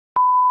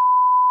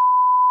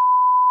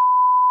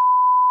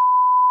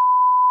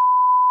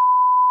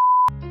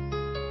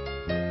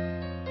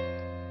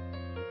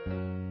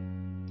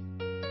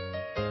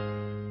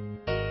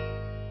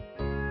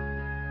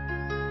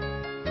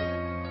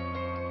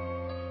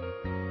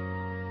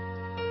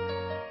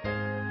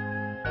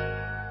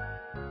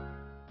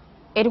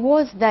It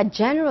was that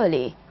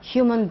generally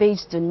human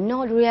beings do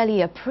not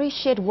really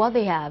appreciate what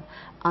they have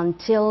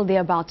until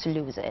they're about to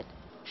lose it.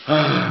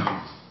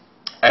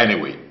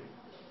 Anyway,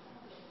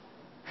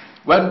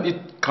 when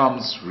it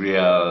comes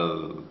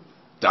real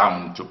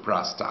down to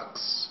brass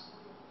tacks,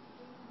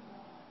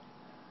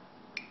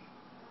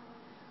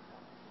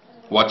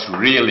 what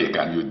really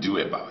can you do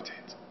about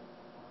it?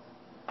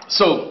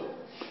 So,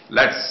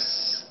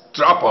 let's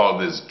drop all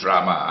this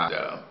drama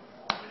and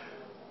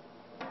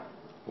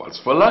what's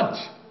for lunch?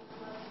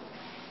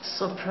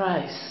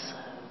 Surprise.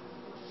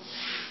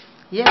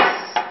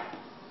 Yes.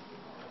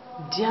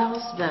 Dear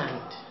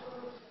husband,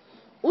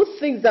 who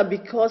thinks that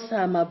because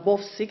I'm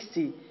above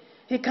 60,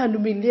 he can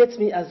humiliate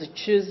me as he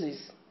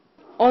chooses?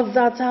 Or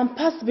that I'm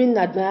past being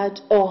admired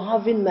or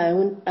having my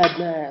own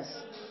admirers?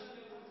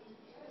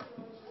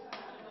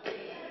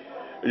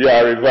 You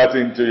are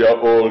reverting to your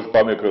old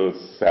comical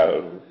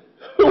self.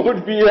 Who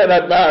would be an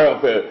admirer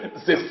of a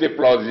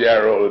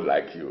 60-plus-year-old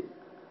like you?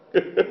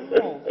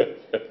 No.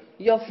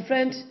 Your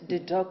friend, the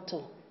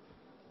doctor.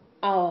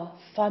 Our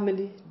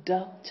family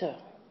doctor.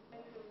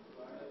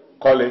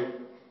 Collie.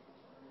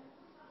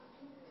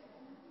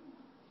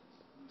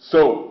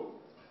 So,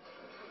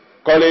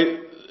 Collie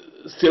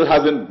still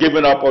hasn't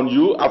given up on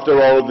you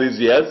after all these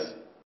years?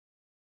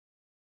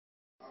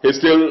 He's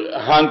still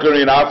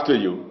hankering after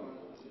you?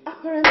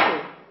 Apparently.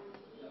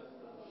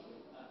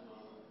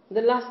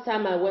 The last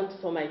time I went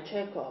for my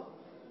checkup,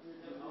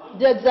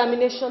 the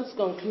examinations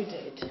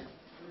concluded.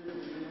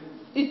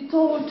 It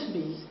told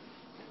me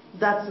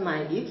that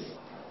my hips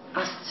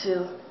are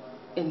still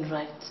in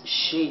right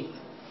shape.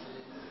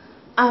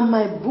 And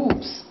my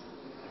boobs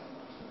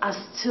are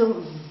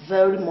still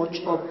very much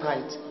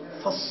upright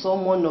for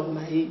someone of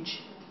my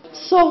age.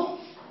 So,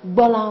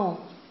 Bolao,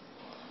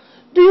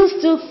 do you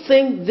still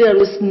think there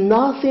is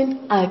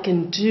nothing I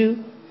can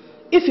do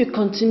if you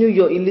continue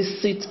your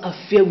illicit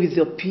affair with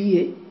your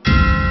PA?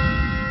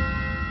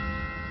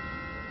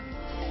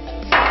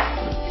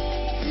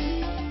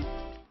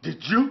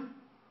 Did you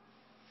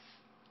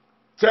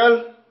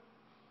tell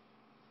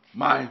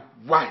my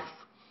wife?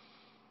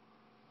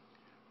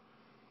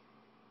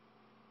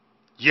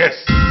 Yes,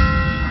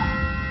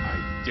 I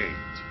did.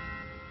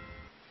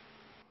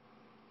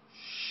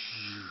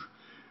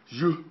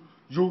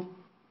 You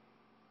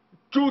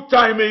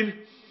two-timing.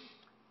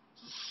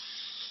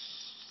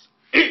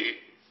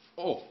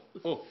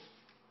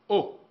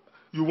 Oh,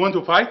 you want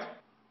to fight?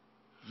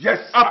 Yes,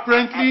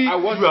 apparently I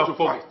want to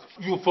fight.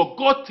 You've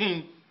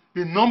forgotten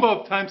the number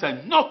of times I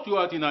knocked you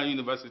out in our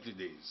university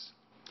days.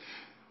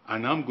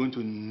 And I'm going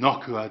to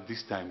knock you out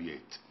this time yet.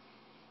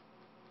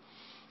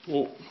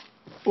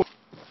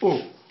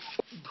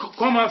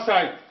 Come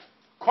outside.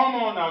 Come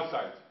on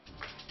outside.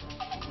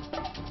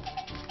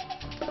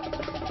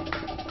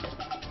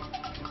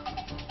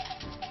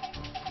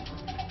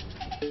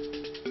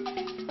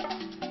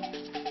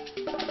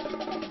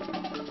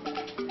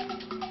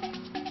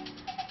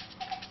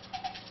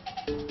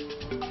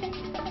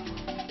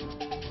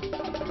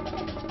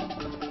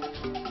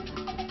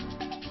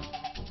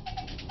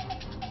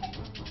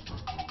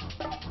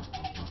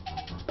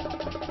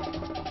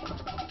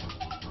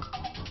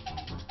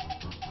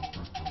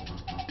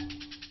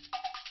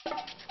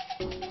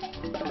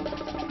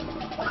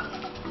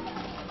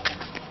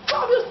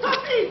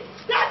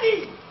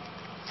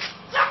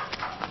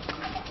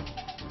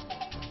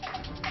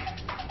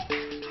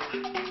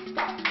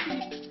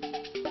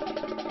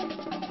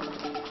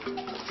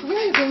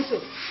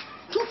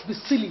 Don't be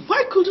silly.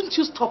 Why couldn't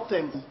you stop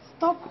them?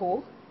 Stop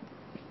who?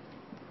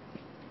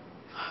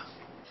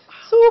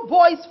 Two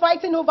boys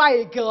fighting over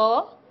a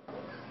girl?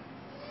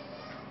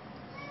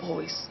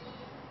 Boys.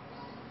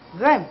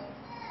 Them?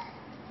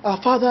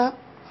 Our father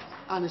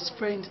and his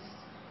friend,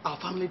 our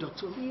family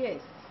doctor.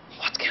 Yes.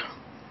 What girl?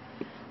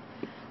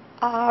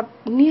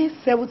 Near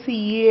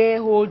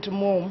 70-year-old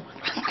mom.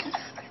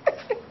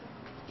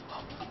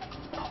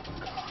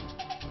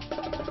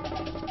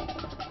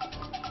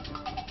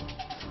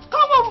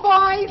 Come on,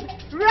 boys!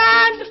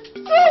 Round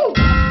two!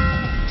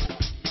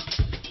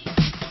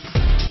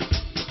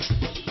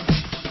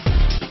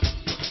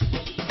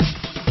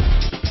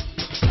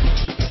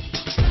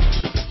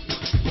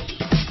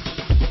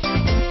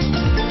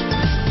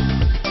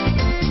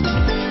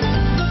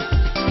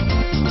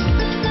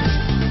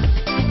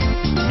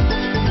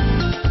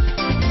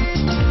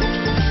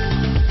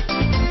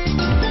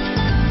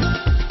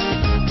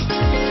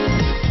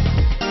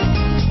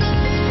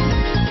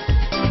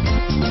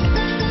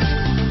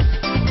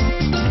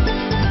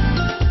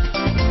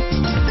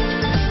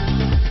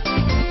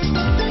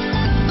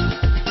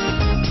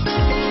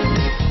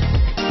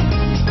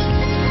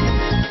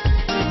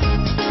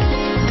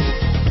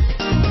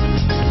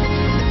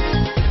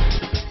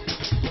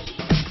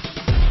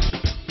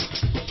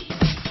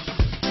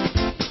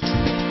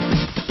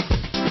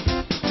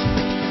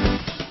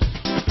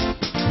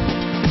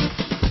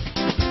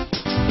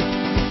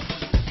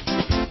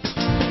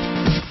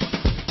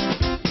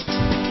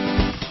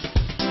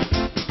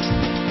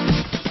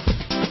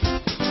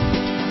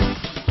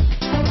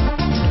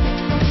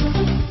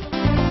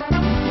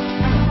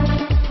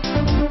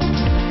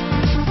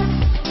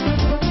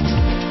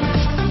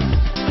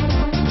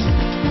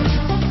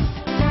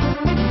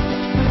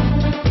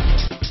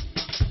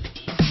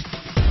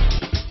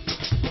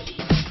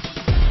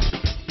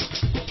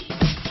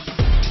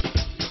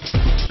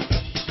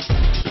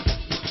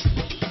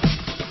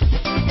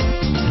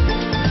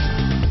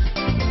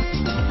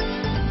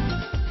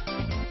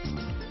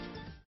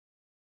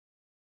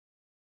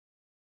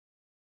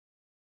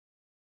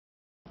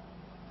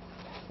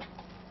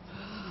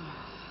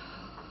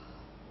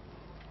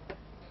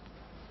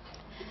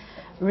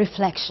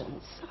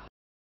 Reflections.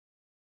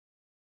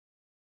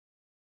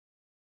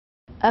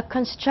 A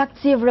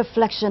constructive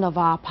reflection of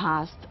our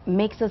past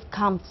makes us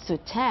come to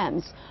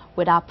terms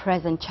with our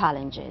present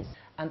challenges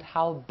and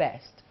how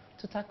best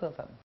to tackle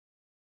them.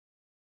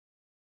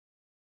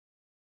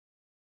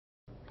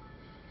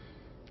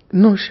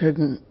 No,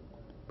 Shegun.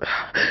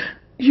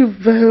 You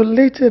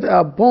violated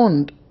our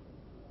bond.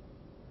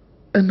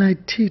 And I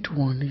did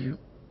warn you.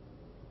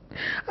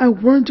 I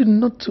warned you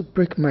not to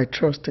break my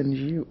trust in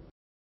you.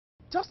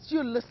 Just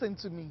you listen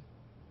to me.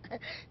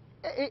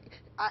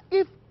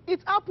 If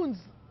it happens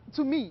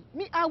to me,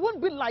 I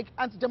won't be like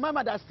Aunt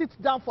Jemima that sits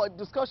down for a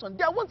discussion.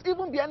 There won't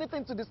even be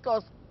anything to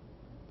discuss.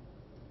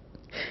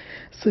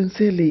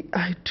 Sincerely,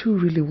 I do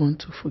really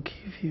want to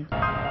forgive you.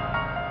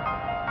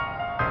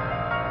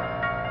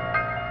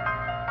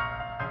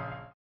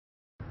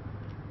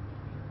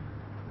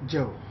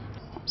 Joe.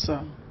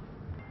 Sir.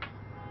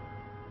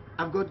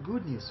 I've got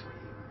good news for you.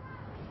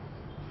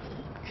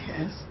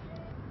 Yes?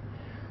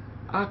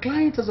 Our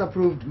client has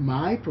approved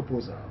my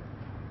proposal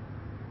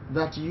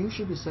that you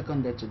should be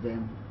seconded to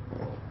them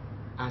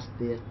as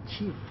their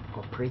chief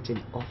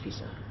operating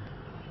officer.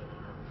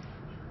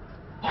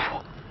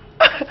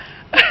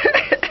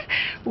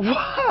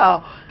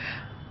 Wow!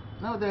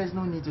 Now there is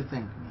no need to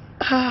thank me.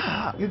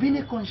 You've been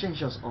a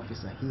conscientious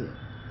officer here,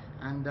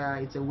 and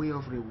it's a way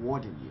of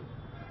rewarding you.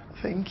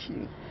 Thank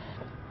you.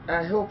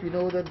 I hope you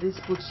know that this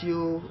puts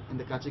you in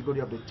the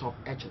category of the top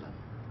echelon.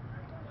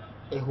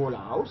 A whole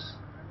house,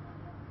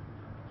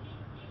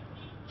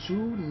 2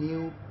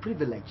 new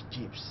privileged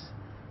jeeps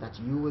that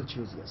you will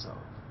choose yourself.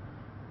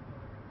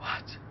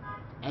 What?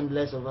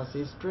 Endless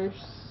overseas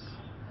trips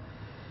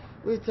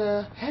with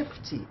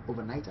hefty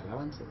overnight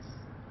allowances.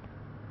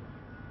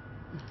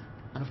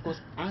 And of course,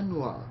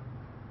 annual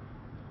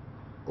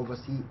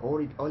overseas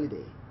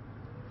holiday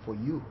for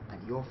you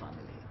and your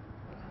family.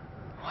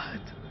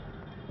 What?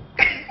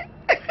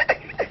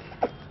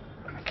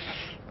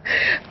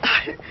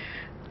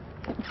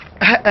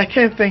 I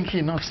can't thank you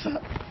enough, sir.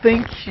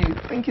 Thank you.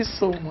 Thank you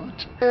so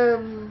much.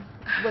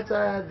 But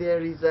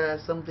there is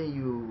something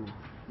you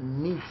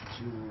need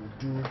to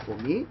do for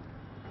me.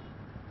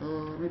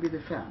 Maybe the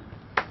fan.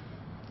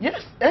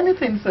 Yes,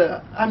 anything,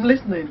 sir. I'm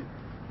listening.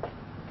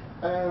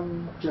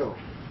 Joe,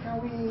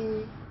 can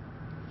we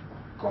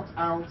cut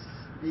out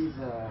these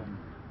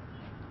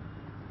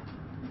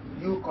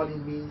you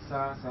calling me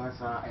sir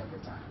every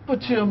time?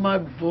 But you're my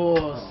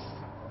boss.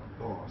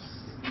 Oh, boss.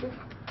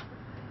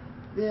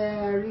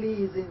 There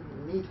really isn't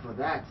need for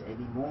that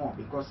anymore,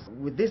 because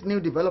with this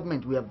new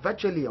development we are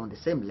virtually on the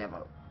same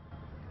level.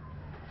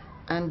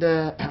 And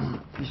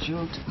you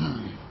should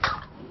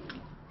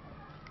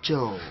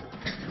Joe.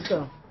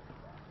 Sir.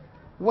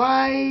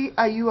 Why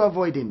are you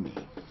avoiding me?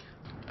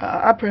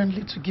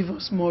 Apparently to give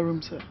us more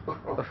room, sir.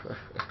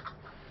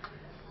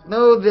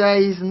 No, there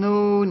is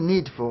no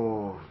need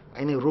for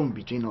any room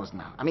between us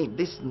now. I mean,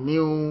 this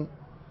new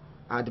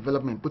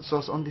development puts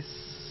us on the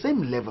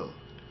same level.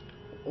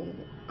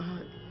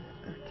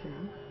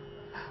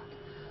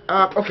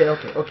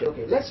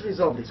 Okay. Let's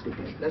resolve this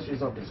quickly.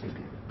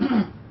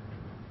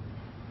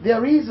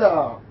 There is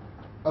a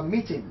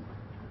meeting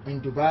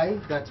in Dubai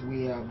that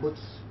we are both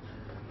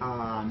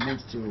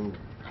meant to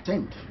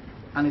attend,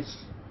 and it's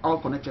all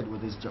connected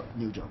with this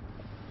new job.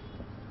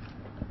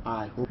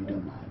 I hope you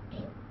don't mind.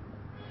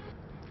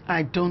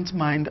 I don't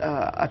mind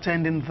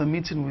attending the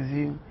meeting with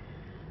you.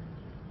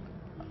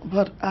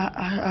 But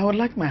I would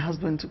like my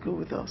husband to go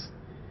with us.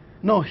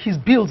 No, his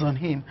bill's on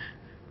him.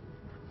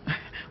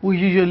 We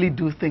usually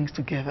do things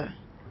together.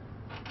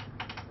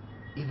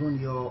 Even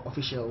your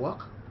official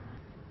work?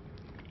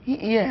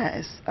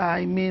 Yes,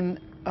 I mean,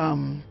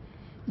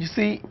 you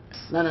see...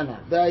 No.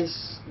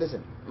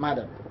 Listen,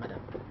 madam.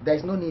 There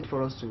is no need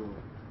for us to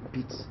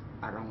beat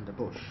around the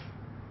bush.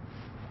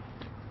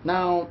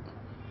 Now,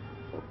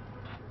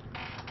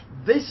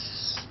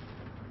 this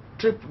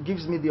trip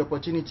gives me the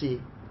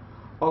opportunity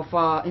of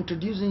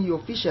introducing you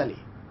officially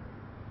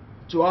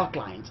to our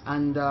client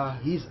and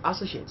his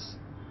associates.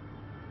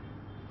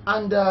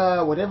 And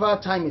whatever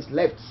time is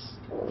left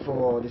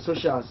for the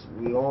socials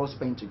we all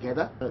spend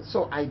together.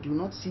 So I do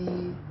not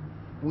see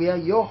where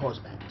your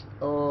husband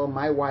or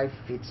my wife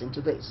fits into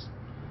this.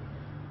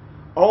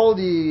 All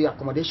the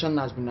accommodation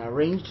has been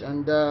arranged,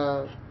 and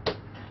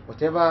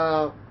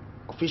whatever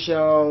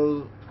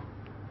official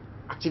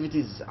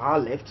activities are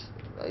left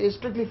is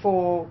strictly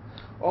for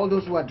all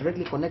those who are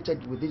directly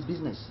connected with this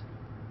business.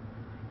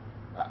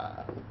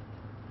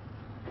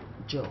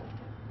 Joe,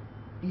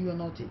 you are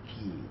not a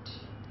kid.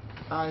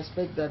 I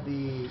expect that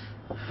the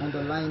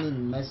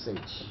underlying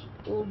message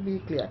will be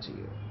clear to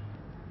you.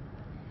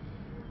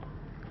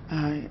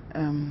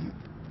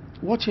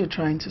 What you're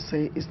trying to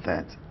say is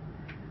that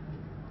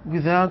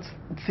without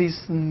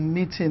this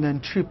meeting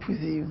and trip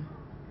with you,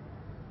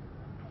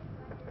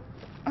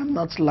 I'm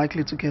not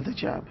likely to get the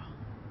job.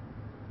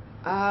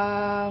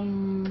 I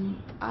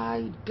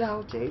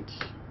doubt it.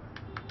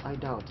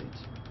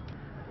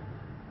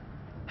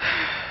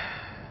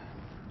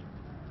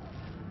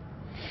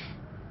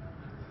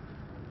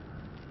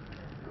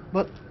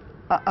 But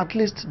At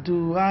least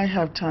do I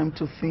have time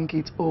to think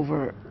it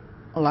over,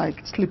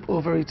 like sleep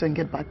over it and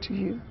get back to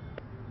you?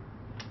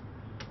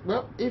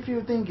 Well, if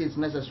you think it's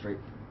necessary.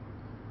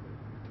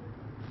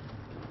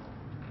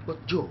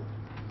 But Joe,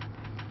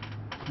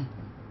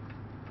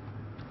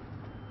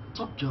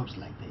 top jobs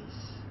like this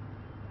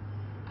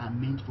are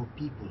meant for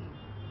people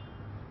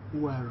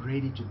who are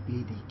ready to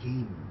play the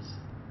games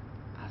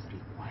as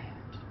required.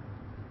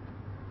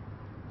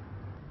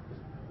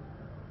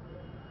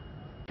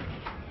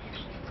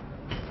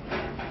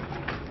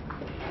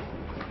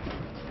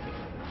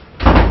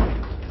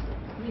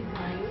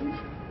 Resign?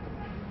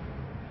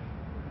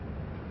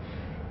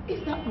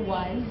 Is that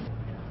wise?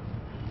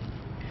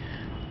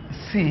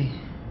 See,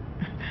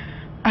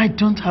 I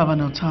don't have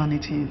an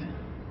alternative.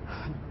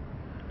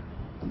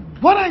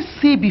 What I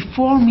see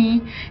before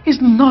me is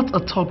not a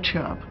top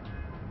job,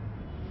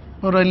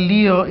 but a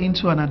lure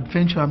into an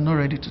adventure I'm not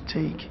ready to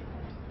take.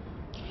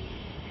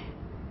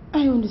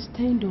 I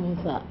understand all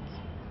that.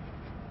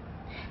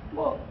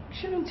 But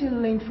shouldn't you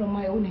learn from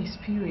my own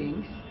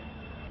experience?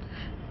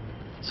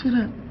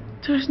 Sweetheart,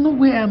 there is no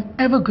way I'm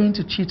ever going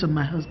to cheat on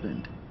my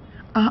husband.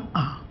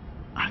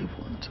 I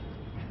won't.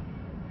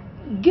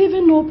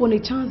 Giving up on a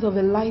chance of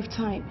a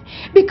lifetime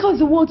because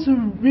you want to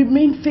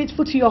remain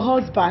faithful to your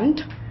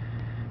husband?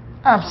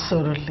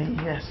 Absolutely,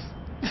 yes.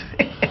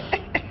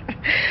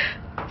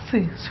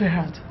 See,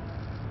 sweetheart,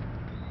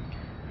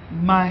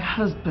 my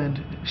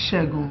husband,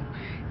 Shegun,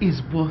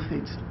 is worth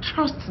it.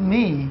 Trust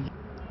me.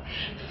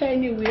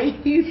 Anyway,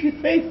 if you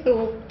say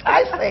so.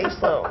 I say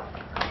so.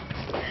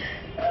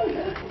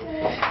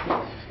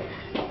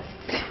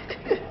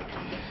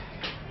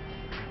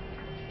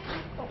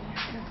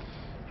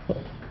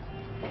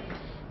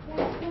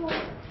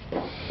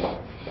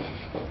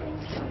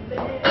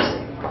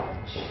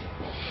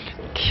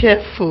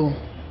 Careful.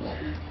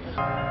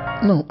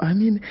 No, I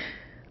mean,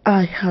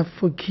 I have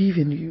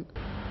forgiven you.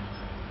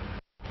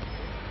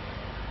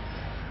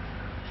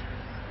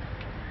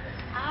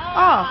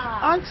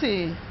 Ah,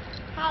 Auntie.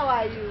 How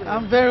are you?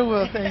 I'm very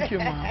well, thank you,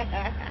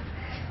 ma'am.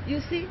 You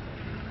see,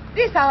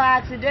 this our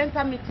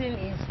accidental meeting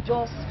is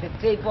just a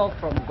favor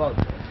from God.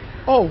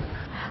 Oh.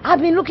 I've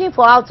been looking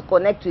for how to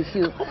connect with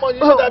you. Come on,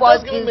 you should have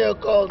just given me a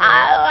call.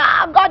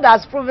 God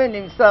has proven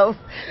himself.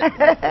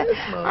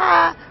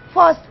 Yes,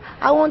 first,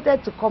 I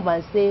wanted to come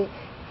and say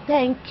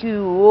thank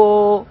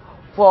you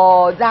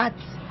for that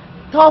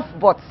tough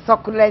but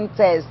succulent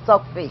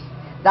stockfish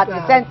that you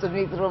sent to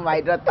me through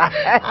my daughter.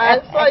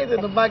 I saw it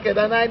in the market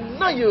and I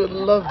know you would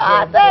love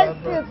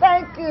it.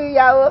 Thank you,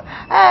 Yao.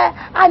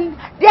 And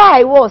there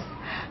I was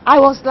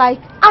like,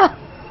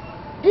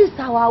 this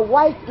our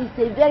wife is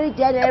a very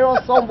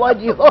generous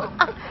somebody.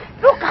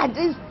 Look at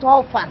this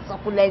tough and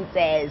succulent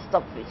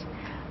stockfish.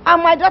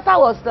 And my daughter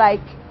was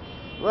like,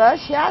 well,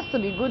 she has to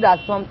be good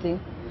at something.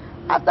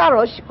 After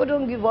all, she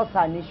couldn't give us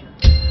an issue.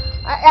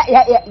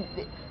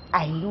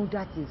 I know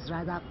that is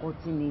rather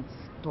cutting it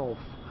tough,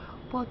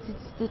 but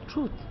it's the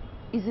truth,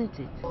 isn't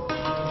it?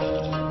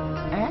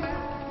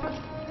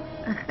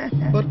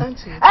 But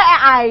Auntie,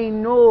 I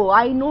know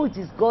it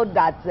is God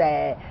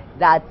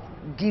that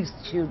gives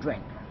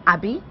children.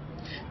 Abi?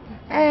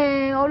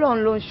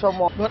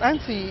 But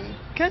Auntie,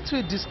 can't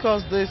we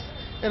discuss this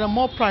in a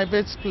more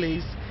private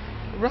place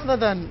rather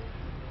than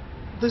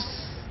this?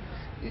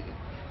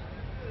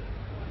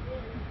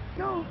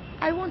 No,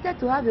 I wanted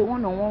to have a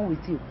one-on-one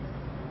with you.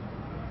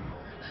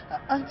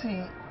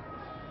 Auntie,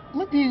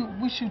 maybe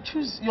we should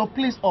choose your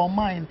place or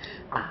mine.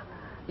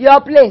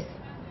 Your place,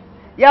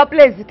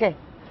 okay.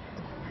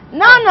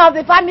 None of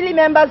the family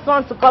members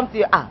wants to come to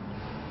your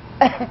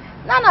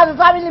None of the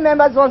family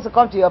members wants to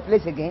come to your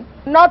place again.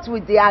 Not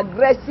with the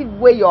aggressive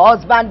way your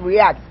husband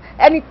reacts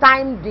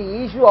anytime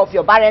the issue of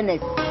your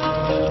barrenness.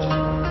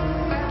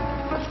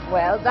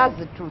 Well, that's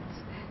the truth.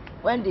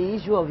 When the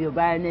issue of your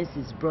barrenness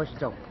is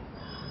brushed up,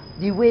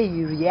 the way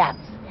you react,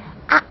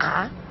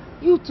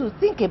 you too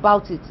think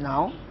about it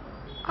now.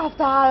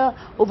 After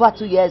over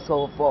 2 years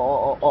of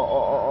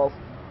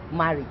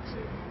marriage,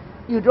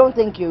 you don't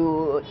think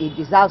he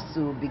deserves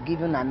to be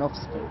given an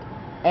offspring,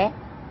 eh?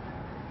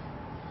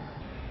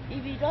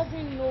 If he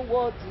doesn't know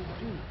what to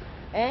do,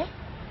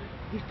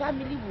 the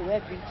family will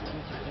help him to do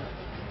it.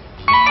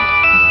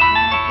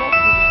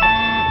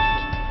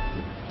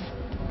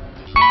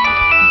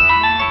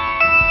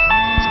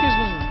 Excuse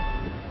me.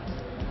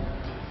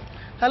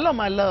 Hello,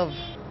 my love.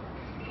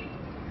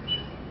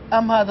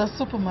 I'm at the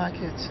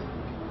supermarket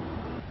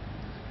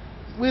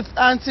with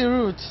Auntie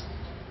Ruth.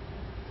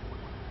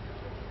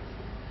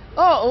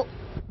 Oh,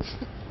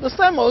 the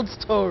same old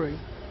story.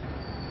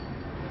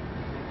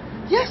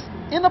 Yes,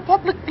 in a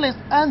public place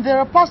and there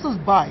are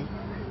passers-by.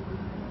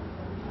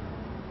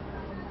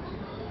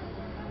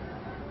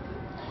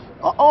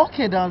 Oh,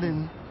 okay,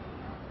 darling.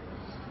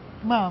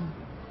 Ma'am,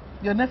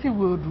 your nephew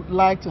would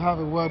like to have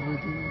a word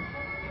with you.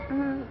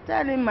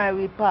 Tell him I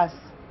will pass.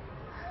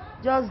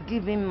 Just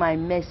give him my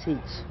message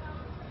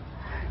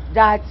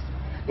that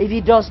if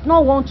he does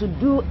not want to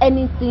do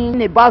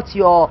anything about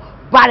your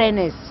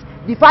barrenness,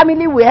 the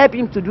family will help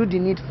him to do the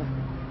needful.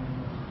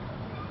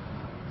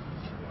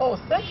 Oh,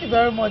 thank you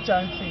very much,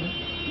 Auntie.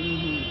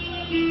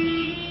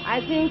 I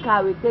think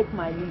I will take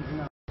my leave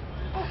now.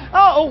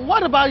 Oh,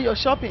 what about your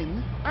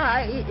shopping?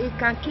 It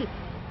can keep.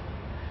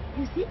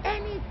 You see,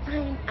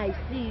 anytime I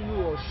see you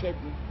or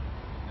Shegun,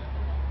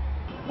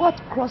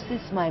 what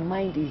crosses my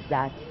mind is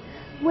that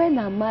when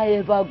am I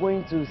ever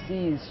going to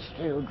see his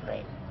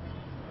children?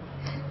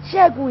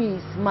 Shegun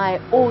is my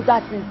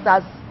older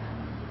sister's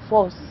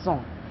first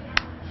son.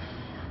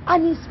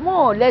 And he's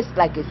more or less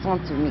like a son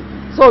to me.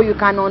 So you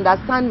can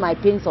understand my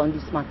pains on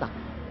this matter.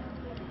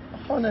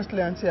 Honestly,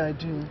 Auntie, I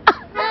do.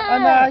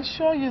 And I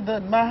assure you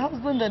that my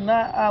husband and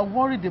I are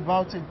worried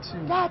about it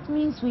too. That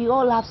means we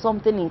all have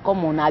something in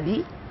common,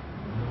 Abi.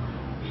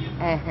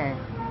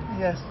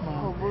 Yes,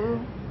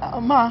 Ma.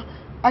 Ma,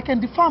 I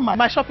can defer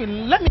my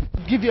shopping. Let me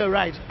give you a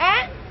ride.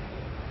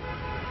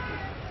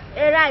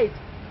 A ride?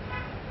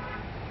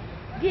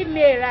 Give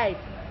me a ride.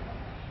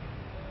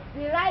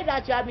 The ride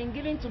that you have been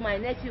giving to my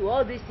nephew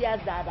all these years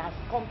that has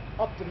come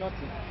up to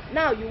nothing.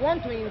 Now you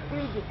want to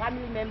include the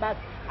family members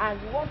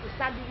and you want to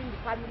start giving the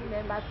family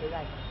members a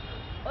ride.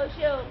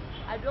 Osho,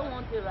 I don't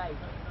want a ride.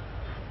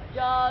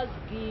 Just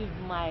give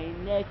my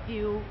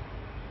nephew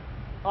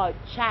a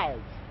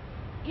child.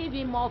 Give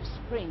him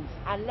offspring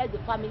and let the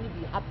family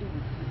be happy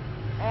with you.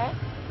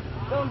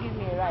 Don't give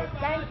me a ride.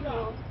 Thank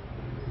you.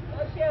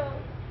 Osho.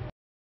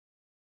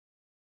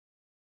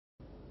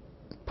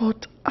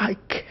 But I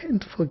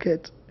can't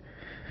forget.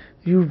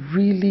 You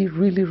really,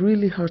 really,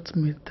 really hurt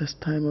me this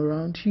time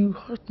around. You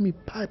hurt me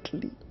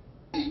badly.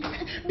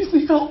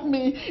 Missy, help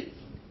me.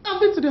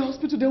 I've been to the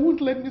hospital. They won't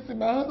let me see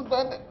my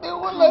husband. They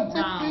won't let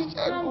me see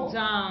Shago. Calm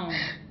down.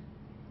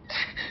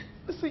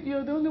 Listen,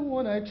 you're the only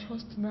one I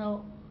trust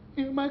now.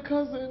 You're my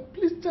cousin.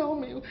 Please tell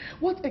me,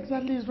 what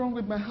exactly is wrong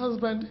with my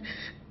husband?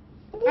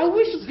 I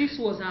wish this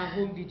was our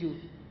home video,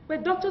 where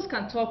doctors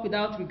can talk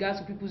without regard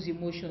to people's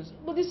emotions.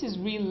 But this is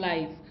real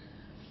life.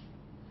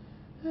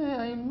 Hey,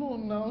 I know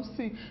now.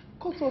 See,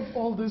 cut off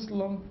all this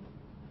long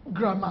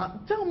grammar.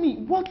 Tell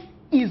me, what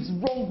is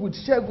wrong with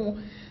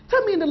Shagun?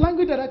 Tell me in the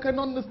language that I can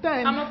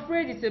understand. I'm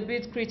afraid it's a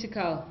bit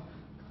critical.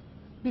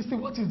 Missy,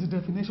 what is the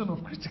definition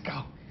of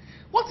critical?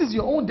 What is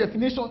your own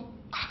definition?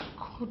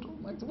 God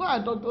almighty, why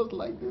are doctors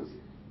like this?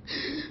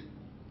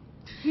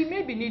 He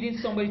may be needing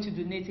somebody to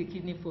donate a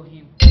kidney for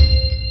him.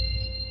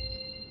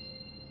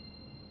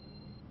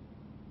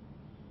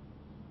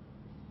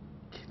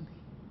 Kidney?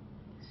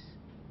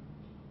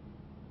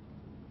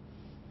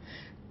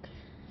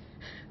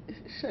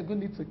 Shagun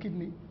needs a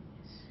kidney.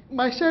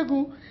 My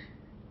Shagun.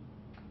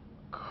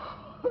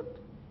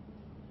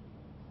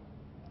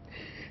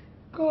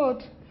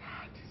 God,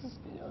 this is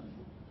beyond me.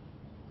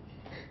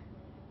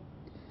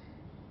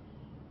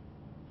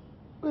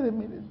 Wait a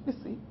minute,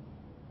 Missy.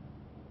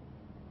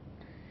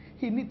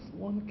 He needs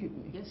one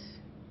kidney. Yes.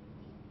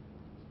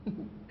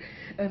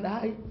 And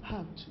I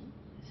have two.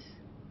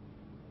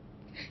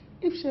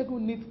 If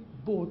Shagun needs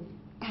both,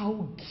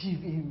 I'll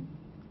give him.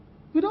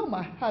 With all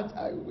my heart,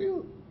 I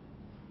will.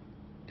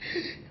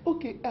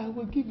 Okay, I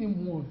will give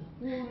him one.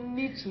 We'll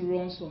need to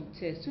run some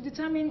tests to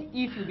determine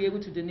if you'll be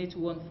able to donate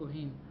one for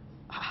him.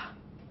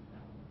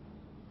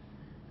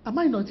 Am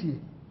I not here?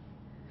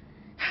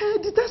 Hey,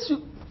 the test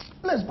you.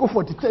 Let's go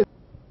for the test.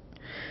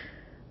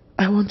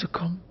 I want to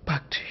come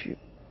back to you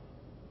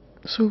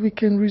so we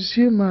can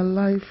resume our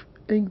life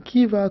and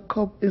give our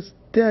cub its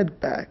dad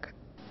back.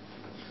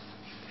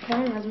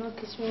 Karen has not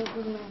kissed me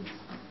good night.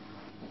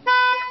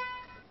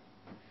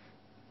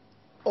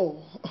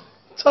 Oh,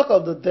 talk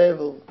of the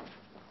devil.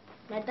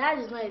 My dad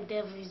is not a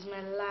devil, he's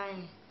my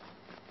lion.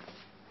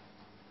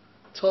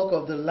 Talk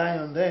of the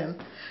lion then.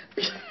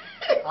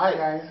 Hi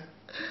guys.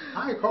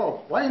 Hi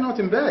Cole. Why are you not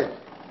in bed?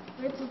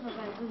 Waiting for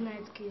my good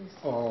night kiss.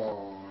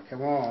 Oh,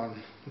 come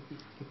on.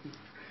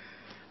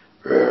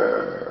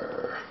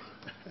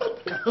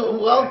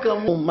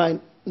 Welcome, my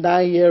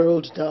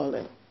 9-year-old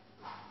darling.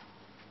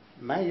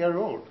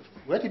 9-year-old?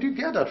 Where did you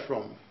get that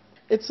from?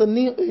 It's a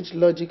new age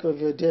logic of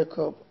your dear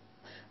cub,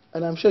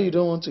 and I'm sure you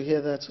don't want to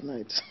hear that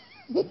tonight.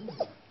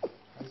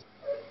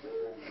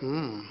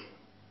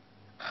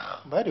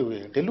 By the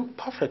way, they look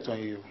perfect on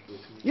you.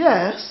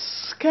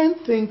 Yes, can't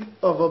think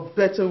of a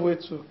better way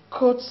to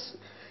coat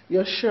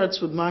your shirts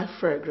with my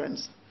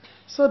fragrance,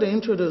 so the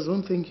intruders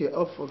won't think you're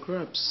up for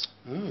grabs.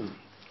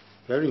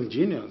 Very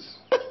ingenious.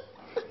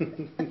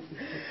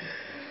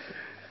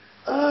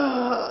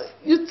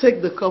 You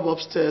take the cub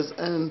upstairs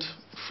and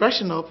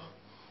freshen up.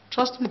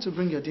 Trust me to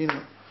bring your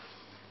dinner.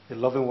 A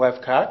loving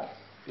wife card?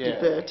 Yeah. You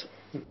bet.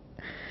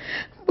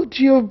 But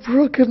you've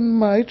broken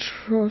my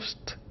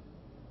trust.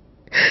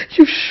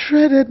 You've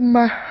shredded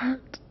my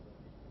heart.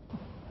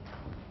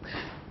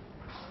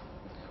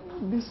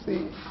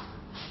 Missy.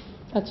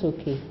 That's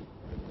okay.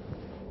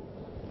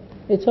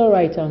 It's all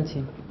right,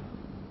 Auntie.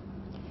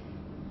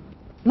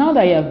 Now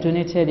that you have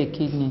donated a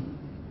kidney,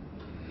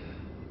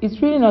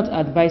 it's really not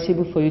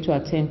advisable for you to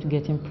attempt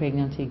getting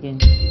pregnant again.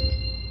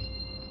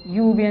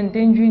 You will be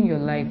endangering your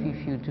life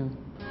if you do.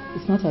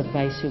 It's not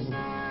advisable.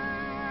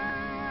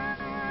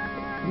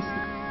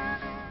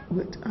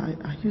 Wait,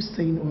 are you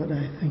saying what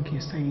I think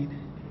you're saying?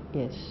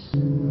 Yes.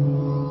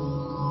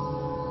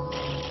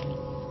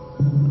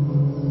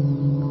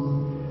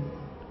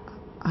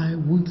 I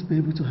won't be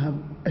able to have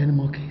any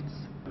more kids.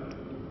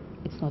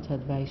 It's not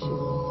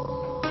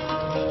advisable.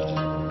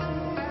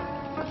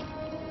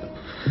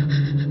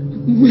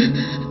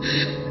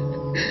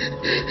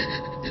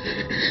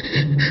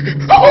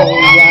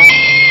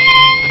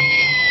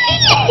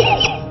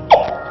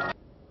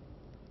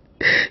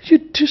 You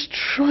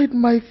destroyed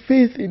my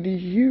faith in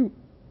you.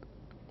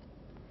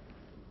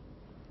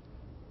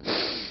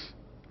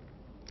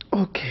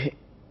 Okay,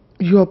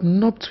 you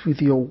obnobbed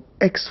with your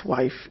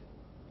ex-wife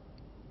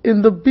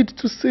in the bid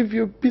to save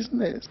your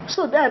business.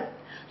 So that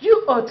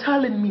you are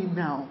telling me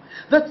now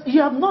that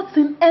you have not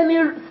seen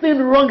anything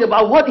wrong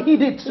about what he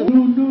did to me?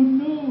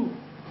 No.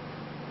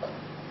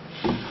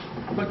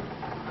 But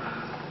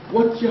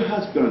what your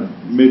husband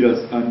made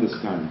us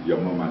understand, your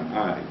mom and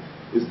I,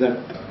 is that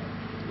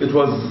it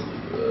was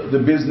the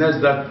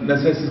business that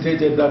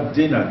necessitated that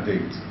dinner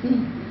date.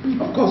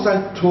 Of course,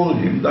 I told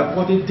him that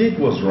what he did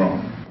was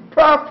wrong.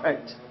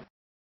 Perfect.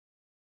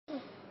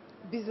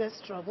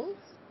 Business troubles?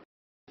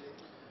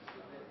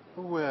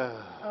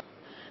 Well...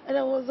 And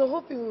I was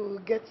hoping we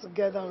would get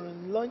together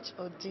on lunch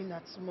or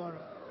dinner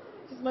tomorrow.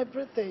 It's my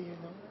birthday, you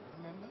know,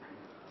 remember?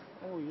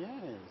 Oh,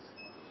 yes.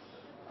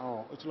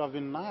 Oh, it would have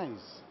been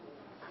nice.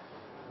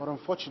 But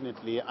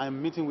unfortunately, I'm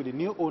meeting with the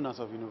new owners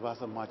of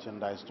Universal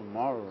Merchandise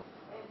tomorrow.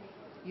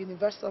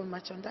 Universal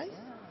Merchandise?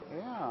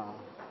 Yeah.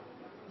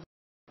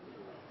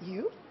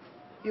 You?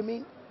 You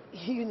mean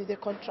you need a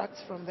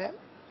contract from them?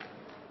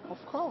 Of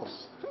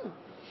course.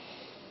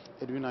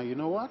 Edwina, you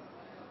know what?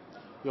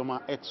 You're my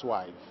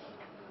ex-wife.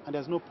 And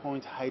there's no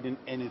point hiding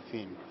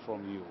anything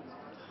from you.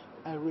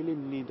 I really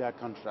need that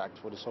contract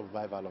for the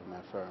survival of my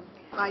firm.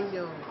 I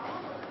know.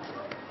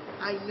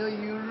 I know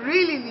you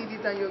really need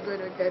it and you're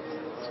going to get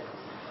it.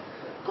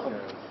 Come.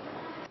 Yes.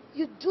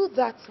 You do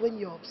that when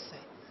you're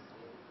upset.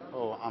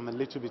 Oh, I'm a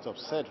little bit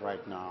upset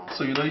right now.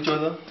 So you know each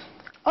other?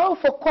 Oh,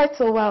 for quite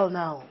a while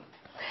now.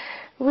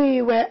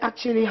 We were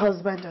actually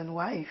husband and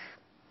wife.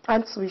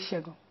 Aren't we,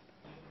 Shego?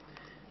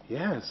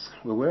 Yes,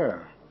 we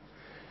were.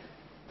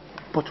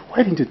 But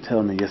why didn't you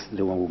tell me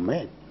yesterday when we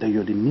met that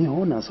you're the new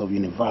owners of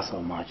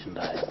Universal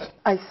Merchandise?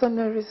 I saw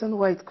no reason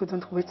why it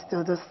couldn't wait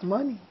till this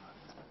morning.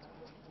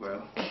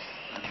 Well,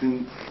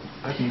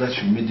 I think that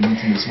should make the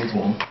meeting a smooth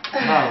one.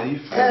 Now,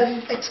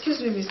 if...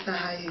 excuse me, Mr.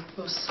 Hayek,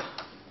 boss.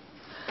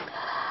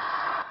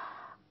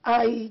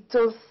 I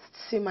don't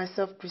see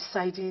myself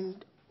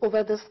presiding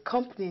over this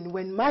company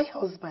when my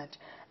husband,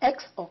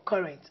 ex or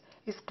current,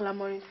 is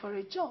clamoring for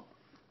a job.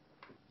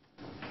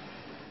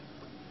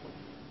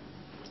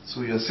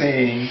 So you're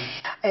saying...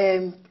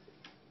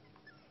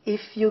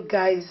 If you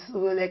guys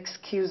will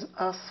excuse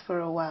us for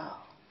a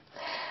while,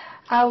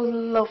 I would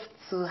love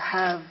to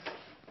have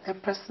a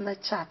personal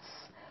chat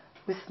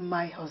with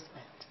my husband.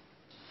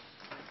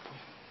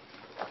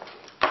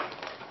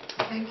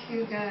 Thank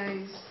you,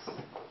 guys.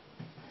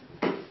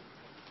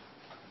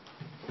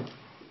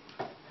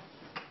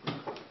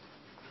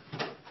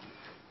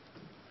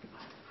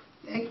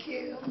 Thank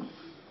you.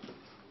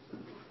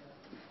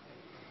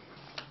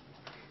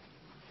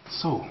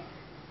 So?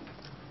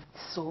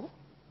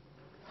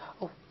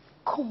 Oh,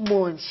 come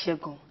on,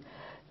 Shegun.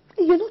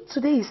 You know,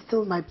 today is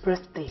still my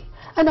birthday,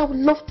 and I would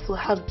love to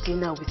have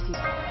dinner with you.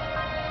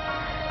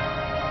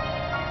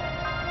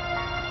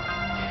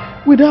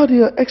 Without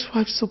your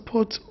ex-wife's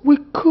support, we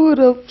could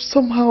have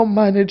somehow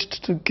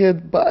managed to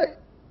get by.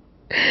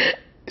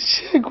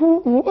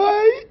 Shegu,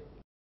 why?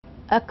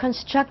 A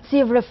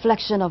constructive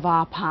reflection of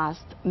our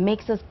past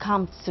makes us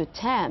come to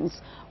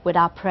terms with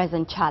our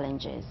present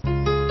challenges.